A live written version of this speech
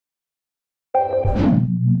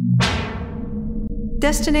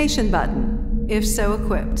Destination button, if so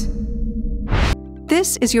equipped.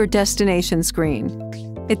 This is your destination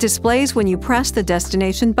screen. It displays when you press the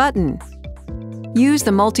destination button. Use the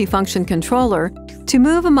multifunction controller to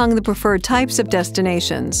move among the preferred types of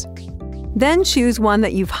destinations. Then choose one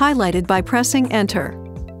that you've highlighted by pressing Enter.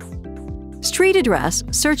 Street Address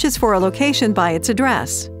searches for a location by its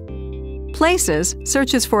address. Places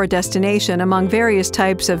searches for a destination among various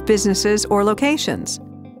types of businesses or locations.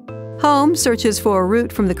 Home searches for a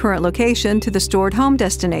route from the current location to the stored home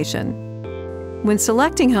destination. When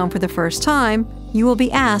selecting home for the first time, you will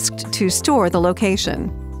be asked to store the location.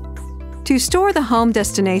 To store the home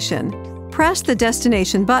destination, press the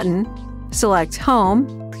Destination button, select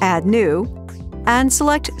Home, Add New, and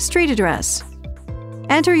select Street Address.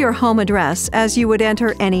 Enter your home address as you would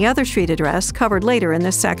enter any other street address covered later in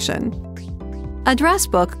this section. Address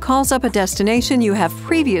Book calls up a destination you have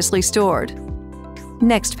previously stored.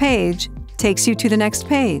 Next Page takes you to the next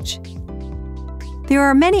page. There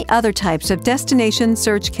are many other types of destination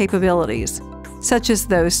search capabilities, such as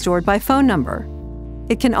those stored by phone number.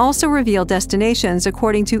 It can also reveal destinations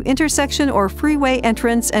according to intersection or freeway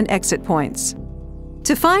entrance and exit points.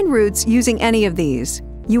 To find routes using any of these,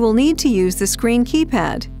 you will need to use the screen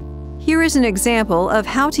keypad. Here is an example of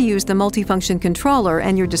how to use the multifunction controller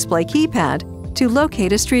and your display keypad to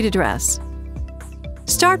locate a street address.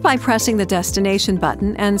 Start by pressing the Destination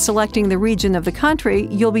button and selecting the region of the country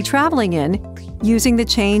you'll be traveling in using the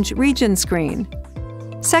Change Region screen.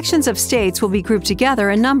 Sections of states will be grouped together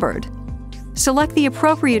and numbered. Select the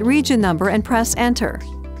appropriate region number and press Enter.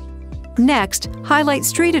 Next, highlight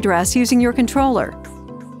Street Address using your controller.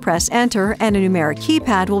 Press Enter and a numeric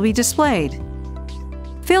keypad will be displayed.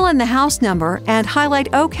 Fill in the house number and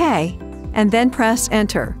highlight OK, and then press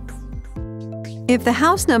Enter. If the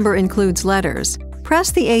house number includes letters, press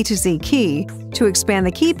the A to Z key to expand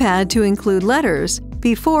the keypad to include letters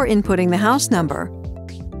before inputting the house number.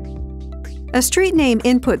 A street name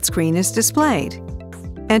input screen is displayed.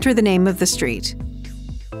 Enter the name of the street.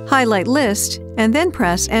 Highlight List and then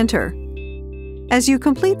press Enter. As you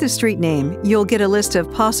complete the street name, you'll get a list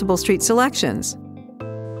of possible street selections.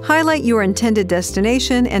 Highlight your intended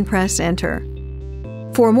destination and press Enter.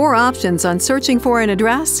 For more options on searching for an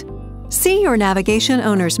address, see your Navigation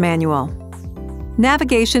Owner's Manual.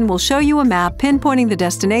 Navigation will show you a map pinpointing the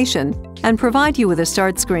destination and provide you with a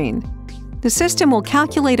start screen. The system will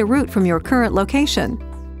calculate a route from your current location.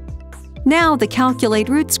 Now the Calculate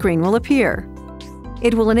Route screen will appear.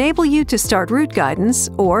 It will enable you to start route guidance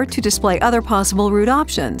or to display other possible route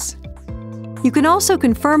options. You can also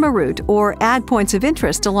confirm a route or add points of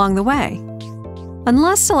interest along the way.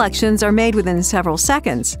 Unless selections are made within several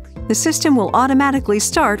seconds, the system will automatically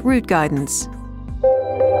start route guidance.